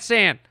motherfucking ass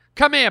in.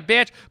 Come here,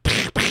 bitch.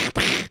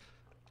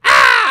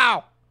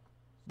 Ow!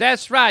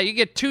 That's right. You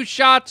get 2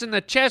 shots in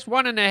the chest,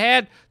 1 in the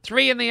head,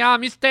 3 in the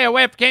arm. You stay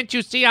away. Can't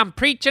you see I'm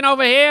preaching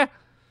over here?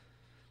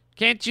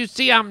 Can't you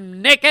see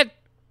I'm naked?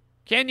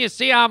 Can you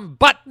see I'm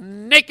butt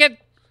naked?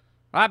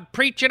 I'm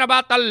preaching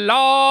about the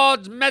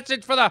Lord's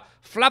message for the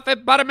fluffy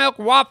buttermilk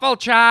waffle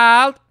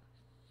child.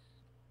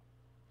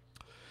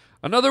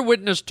 Another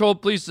witness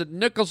told police that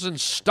Nicholson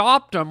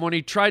stopped him when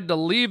he tried to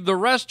leave the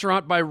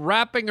restaurant by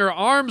wrapping her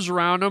arms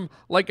around him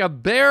like a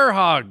bear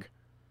hug.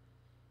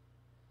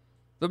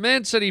 The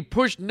man said he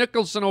pushed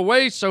Nicholson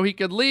away so he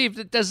could leave.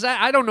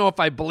 I don't know if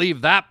I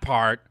believe that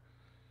part.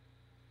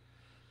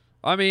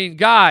 I mean,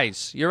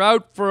 guys, you're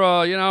out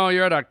for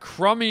you're at a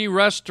crummy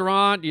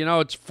restaurant.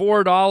 It's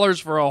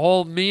 $4 for a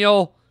whole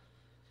meal.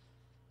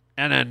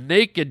 And a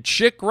naked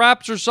chick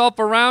wraps herself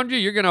around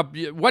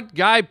you. What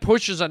guy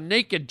pushes a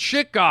naked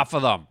chick off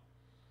of them?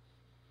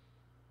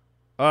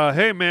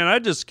 Hey, man, I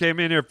just came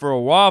in here for a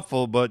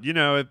waffle, but,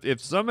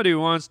 if somebody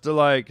wants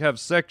to, have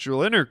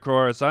sexual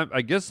intercourse,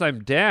 I guess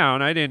I'm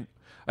down. I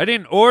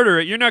didn't order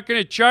it. You're not going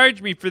to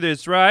charge me for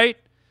this, right?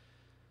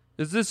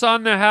 Is this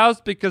on the house?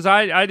 Because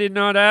I did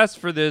not ask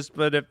for this,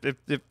 but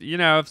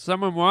if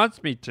someone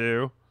wants me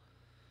to.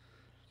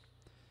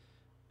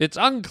 It's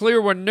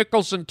unclear when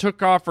Nicholson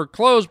took off her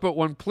clothes, but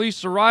when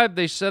police arrived,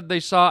 they said they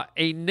saw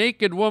a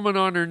naked woman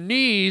on her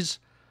knees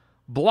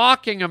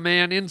blocking a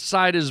man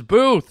inside his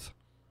booth.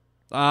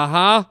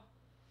 Blocking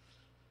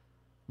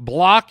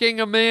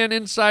a man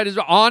inside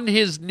on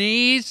his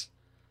knees,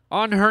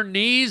 on her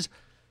knees.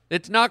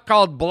 It's not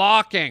called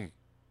blocking.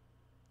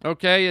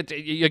 Okay,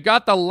 you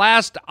got the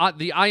last,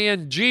 the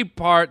ing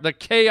part, the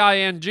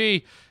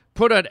king,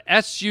 put an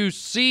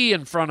suc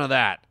in front of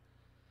that.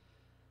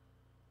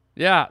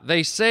 Yeah,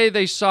 they say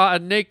they saw a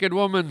naked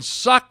woman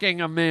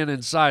sucking a man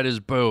inside his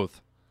booth.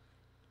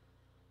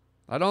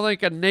 I don't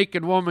think a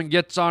naked woman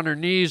gets on her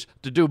knees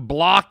to do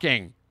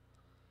blocking.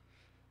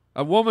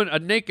 A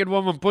naked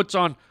woman puts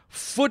on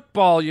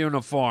football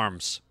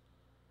uniforms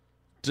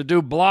to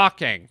do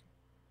blocking.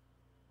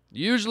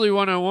 Usually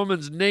when a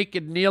woman's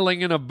naked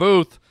kneeling in a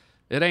booth,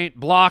 it ain't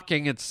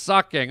blocking, it's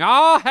sucking.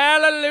 Oh,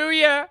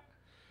 hallelujah.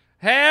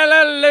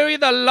 Hallelujah.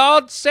 The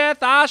Lord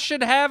saith I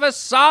should have a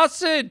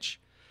sausage.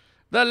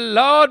 The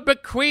Lord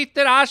bequeathed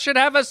that I should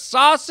have a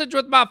sausage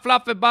with my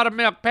fluffy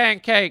buttermilk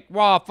pancake,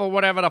 waffle,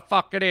 whatever the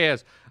fuck it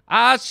is.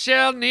 I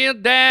shall kneel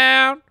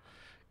down.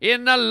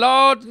 In the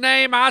Lord's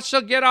name, I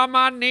shall get on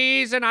my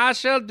knees and I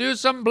shall do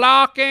some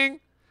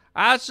blocking.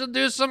 I shall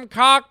do some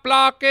cock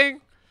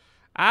blocking.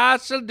 I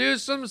shall do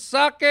some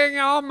sucking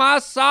on my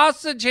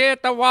sausage here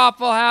at the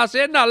Waffle House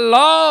in the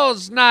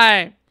Lord's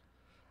name.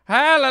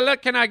 Hallelujah.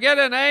 Can I get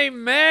an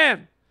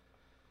amen?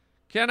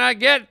 Can I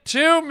get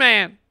 2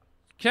 men?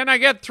 Can I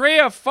get 3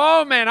 or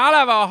 4 men? I'll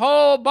have a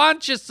whole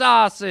bunch of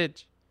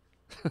sausage.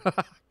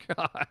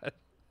 God,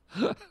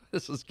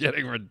 this is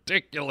getting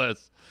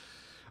ridiculous.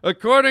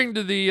 According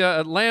to the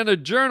Atlanta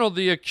Journal,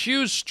 the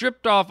accused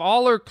stripped off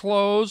all her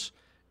clothes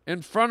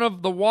in front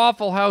of the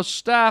Waffle House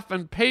staff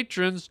and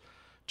patrons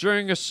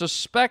during a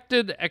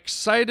suspected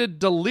excited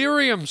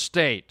delirium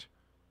state.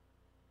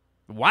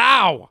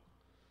 Wow.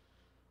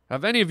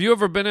 Have any of you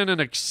ever been in an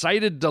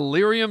excited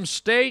delirium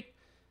state?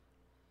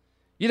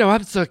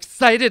 I'm so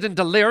excited and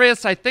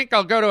delirious, I think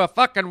I'll go to a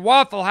fucking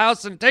Waffle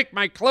House and take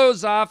my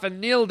clothes off and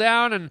kneel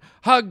down and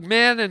hug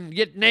men and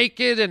get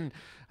naked, and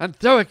I'm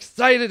so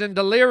excited and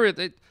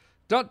delirious.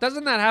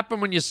 Doesn't that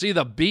happen when you see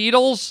the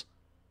Beatles?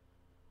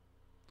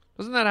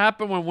 Doesn't that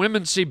happen when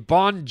women see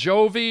Bon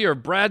Jovi or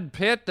Brad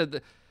Pitt?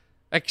 The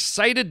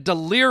excited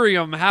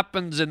delirium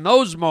happens in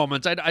those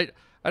moments. I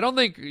don't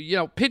think,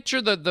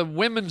 picture the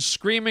women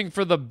screaming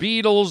for the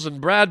Beatles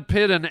and Brad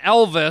Pitt and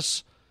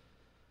Elvis.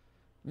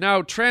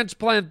 Now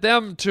transplant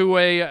them to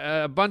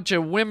a bunch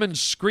of women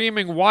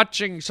screaming,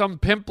 watching some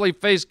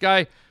pimply-faced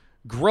guy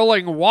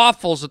grilling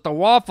waffles at the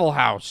Waffle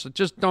House. It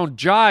just don't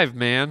jive,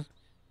 man.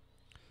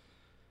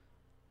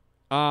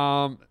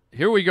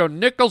 Here we go.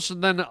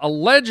 Nicholson then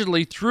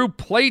allegedly threw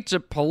plates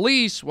at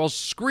police while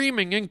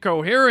screaming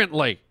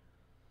incoherently.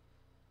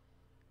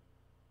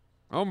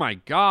 Oh, my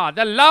God.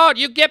 The Lord,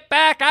 you get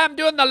back. I'm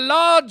doing the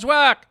Lord's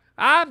work.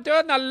 I'm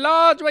doing the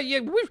Lord's work.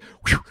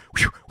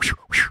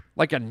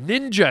 Like a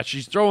ninja,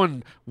 she's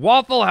throwing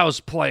Waffle House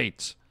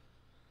plates.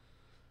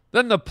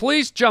 Then the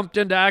police jumped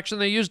into action.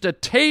 They used a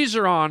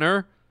taser on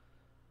her.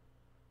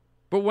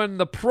 But when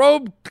the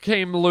probe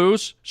came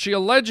loose, she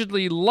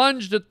allegedly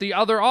lunged at the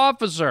other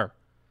officer.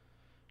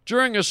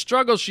 During a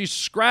struggle, she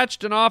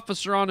scratched an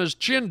officer on his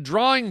chin,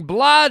 drawing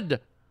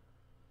blood.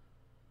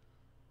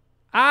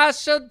 I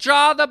shall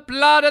draw the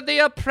blood of the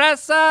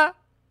oppressor.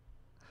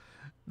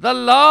 The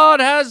Lord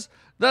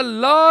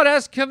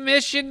has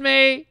commissioned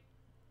me.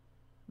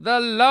 The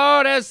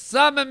Lord has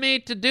summoned me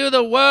to do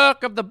the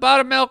work of the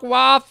buttermilk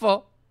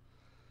waffle.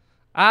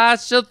 I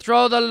shall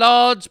throw the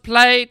Lord's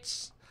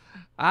plates.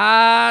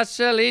 I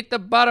shall eat the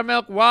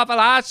buttermilk waffle.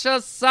 I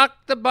shall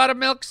suck the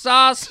buttermilk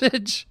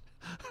sausage.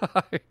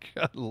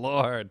 Good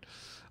Lord.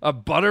 A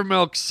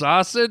buttermilk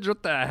sausage?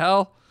 What the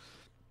hell?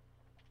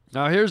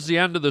 Now, here's the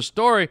end of the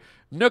story.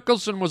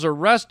 Nicholson was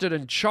arrested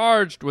and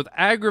charged with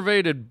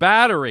aggravated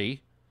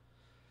battery,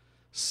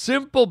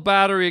 simple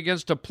battery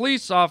against a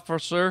police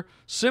officer,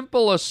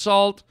 simple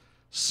assault,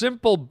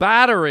 simple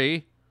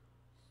battery.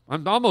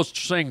 I'm almost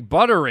saying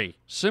buttery.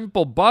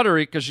 Simple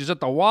buttery because she's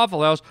at the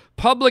Waffle House.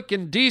 Public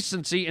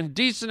indecency,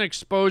 indecent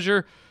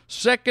exposure,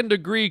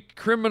 second-degree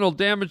criminal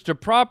damage to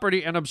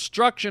property, and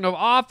obstruction of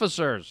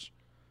officers.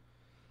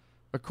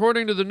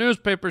 According to the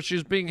newspaper,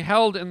 she's being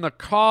held in the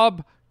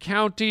Cobb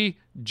County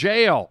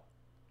Jail.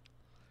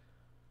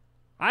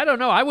 I don't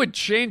know. I would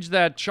change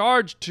that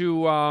charge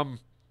to,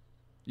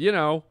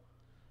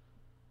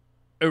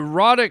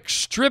 erotic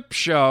strip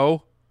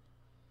show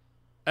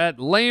at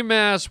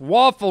lame-ass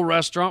waffle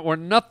restaurant where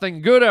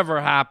nothing good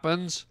ever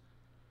happens.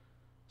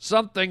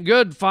 Something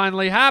good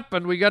finally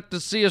happened. We got to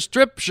see a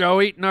strip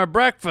show eating our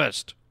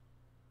breakfast.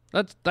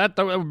 That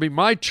would be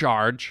my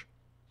charge.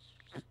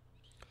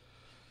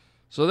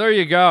 So there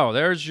you go.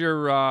 There's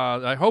your,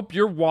 I hope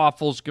your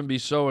waffles can be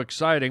so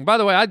exciting. By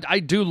the way, I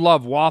do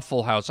love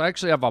Waffle House. I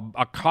actually have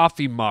a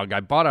coffee mug.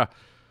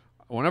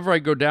 Whenever I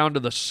go down to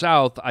the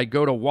South, I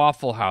go to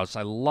Waffle House.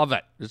 I love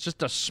it. It's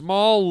just a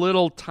small,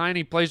 little,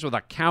 tiny place with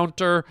a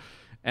counter,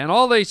 and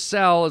all they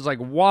sell is like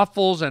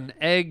waffles and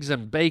eggs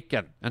and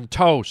bacon and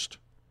toast.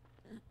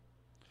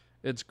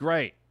 It's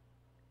great.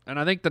 And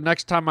I think the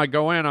next time I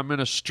go in, I'm going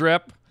to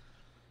strip.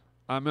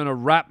 I'm going to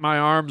wrap my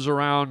arms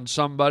around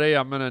somebody.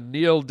 I'm going to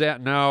kneel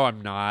down. No,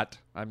 I'm not.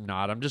 I'm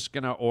just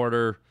going to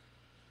order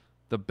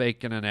the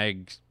bacon and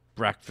egg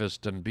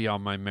breakfast and be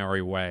on my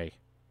merry way.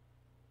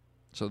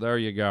 So there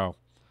you go.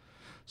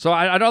 So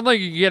I don't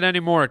think you can get any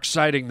more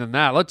exciting than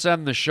that. Let's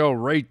end the show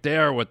right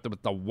there with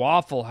the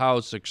Waffle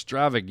House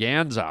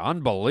extravaganza.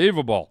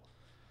 Unbelievable.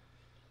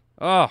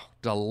 Oh,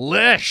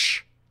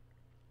 delish.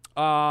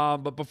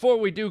 But before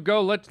we do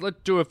go, let's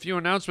do a few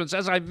announcements.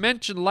 As I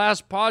mentioned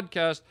last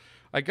podcast,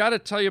 I got to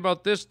tell you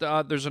about this.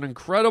 There's an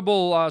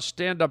incredible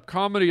stand-up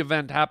comedy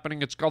event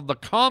happening. It's called the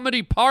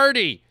Comedy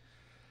Party.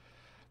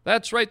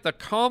 That's right, the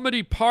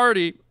Comedy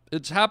Party.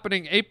 It's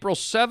happening April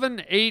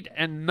 7, 8,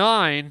 and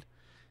 9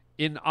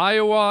 in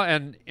Iowa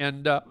and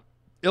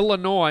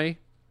Illinois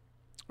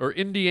or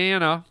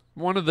Indiana,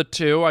 one of the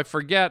two. I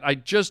forget. I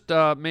just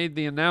made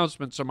the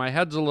announcement, so my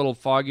head's a little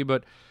foggy,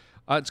 but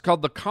it's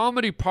called the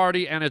Comedy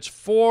Party, and it's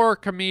 4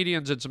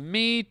 comedians. It's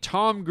me,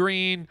 Tom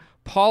Green,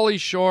 Pauly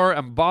Shore,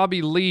 and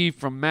Bobby Lee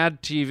from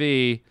Mad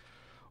TV.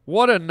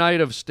 What a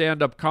night of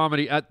stand-up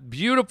comedy at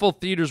beautiful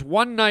theaters,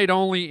 one night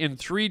only in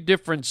 3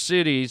 different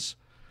cities.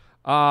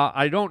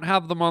 I don't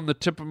have them on the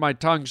tip of my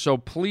tongue, so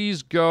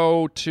please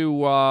go to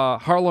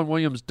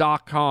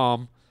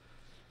harlandwilliams.com.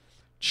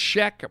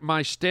 Check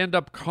my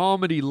stand-up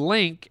comedy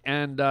link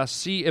and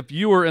see if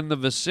you are in the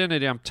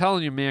vicinity. I'm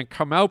telling you, man,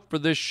 come out for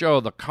this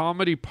show, The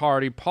Comedy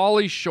Party.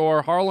 Pauly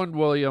Shore, Harland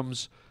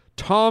Williams,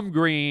 Tom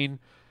Green,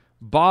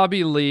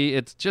 Bobby Lee.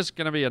 It's just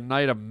going to be a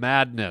night of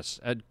madness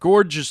at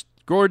gorgeous,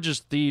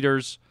 gorgeous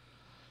theaters.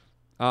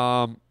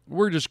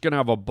 We're just going to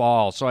have a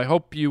ball, so I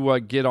hope you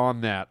get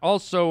on that.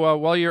 Also,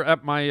 while you're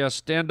at my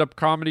stand-up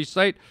comedy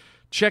site,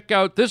 check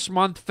out this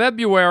month,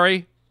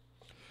 February.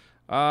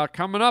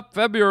 Coming up,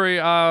 February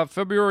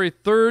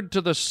 3rd to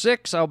the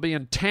 6th, I'll be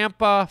in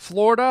Tampa,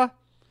 Florida.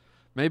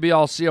 Maybe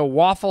I'll see a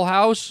Waffle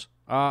House.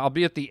 I'll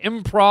be at the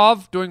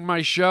Improv doing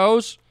my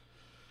shows.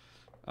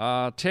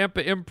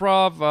 Tampa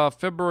Improv,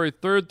 February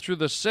 3rd through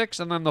the 6th,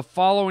 and then the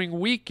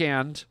following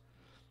weekend,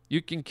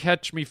 you can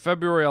catch me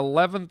February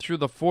 11th through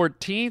the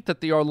 14th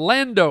at the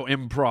Orlando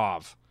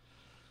Improv.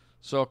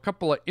 So a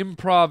couple of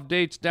improv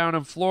dates down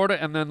in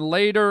Florida. And then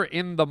later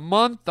in the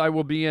month, I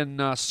will be in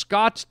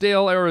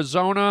Scottsdale,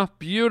 Arizona.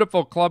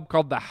 Beautiful club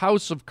called the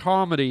House of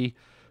Comedy,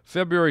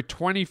 February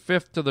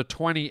 25th to the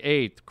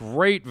 28th.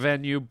 Great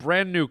venue,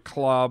 brand new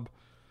club.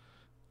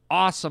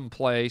 Awesome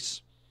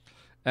place.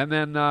 And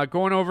then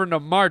going over into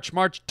March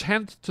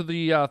 10th to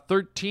the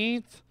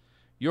 13th,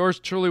 yours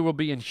truly will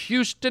be in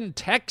Houston,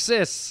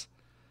 Texas,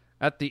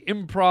 at the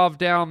Improv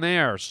down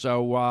there.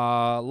 So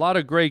a lot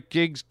of great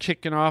gigs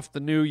kicking off the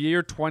new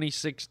year,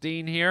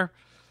 2016 here.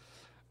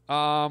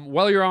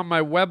 While you're on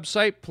my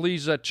website,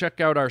 please check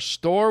out our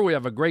store. We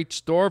have a great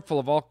store full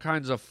of all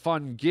kinds of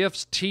fun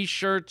gifts,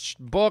 T-shirts,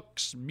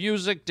 books,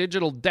 music,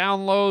 digital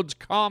downloads,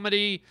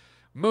 comedy,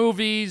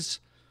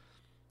 movies,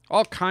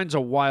 all kinds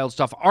of wild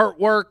stuff,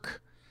 artwork,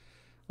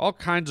 all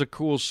kinds of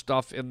cool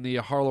stuff in the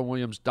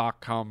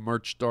harlandwilliams.com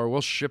merch store. We'll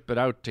ship it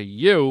out to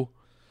you.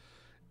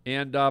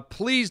 And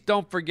please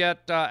don't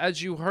forget,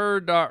 as you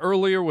heard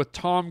earlier with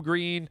Tom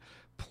Green,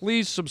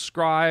 please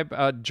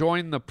subscribe,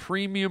 join the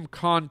premium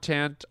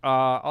content.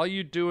 All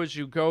you do is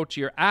you go to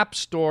your app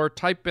store,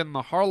 type in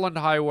the Harland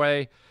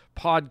Highway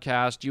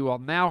podcast. You will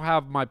now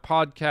have my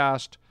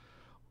podcast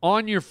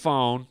on your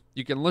phone.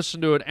 You can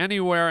listen to it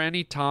anywhere,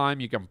 anytime.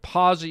 You can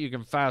pause it, you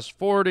can fast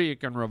forward it, you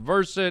can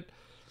reverse it.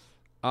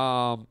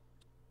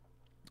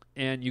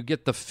 And you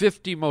get the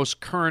 50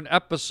 most current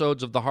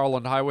episodes of the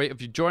Harland Highway.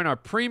 If you join our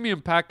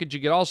premium package,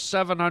 you get all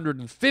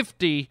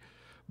 750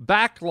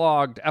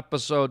 backlogged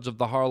episodes of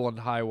the Harland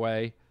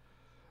Highway.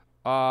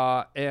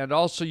 And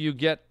also you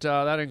get,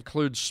 that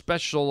includes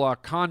special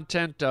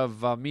content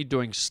of me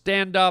doing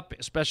stand-up,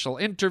 special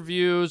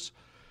interviews,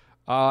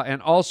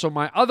 and also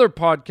my other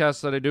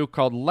podcast that I do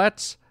called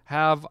Let's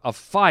Have a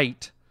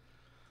Fight,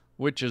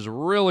 which is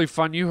really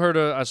fun. You heard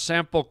a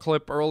sample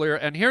clip earlier.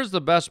 And here's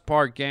the best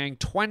part, gang.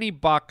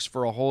 $20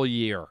 for a whole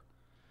year.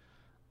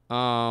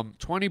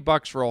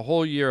 $20 for a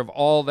whole year of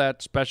all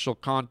that special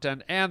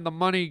content. And the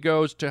money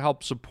goes to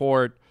help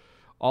support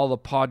all the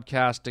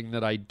podcasting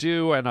that I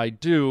do. And I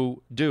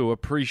do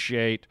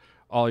appreciate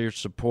all your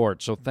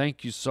support. So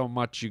thank you so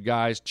much, you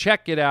guys.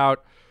 Check it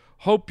out.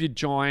 Hope you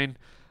join.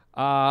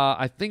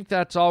 I think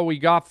that's all we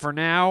got for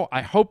now.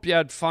 I hope you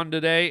had fun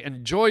today.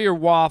 Enjoy your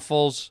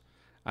waffles.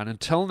 And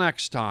until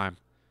next time,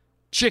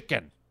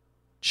 chicken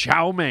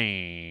chow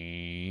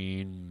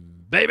mein,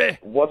 baby.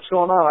 What's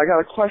going on? I got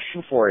a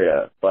question for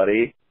you,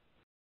 buddy.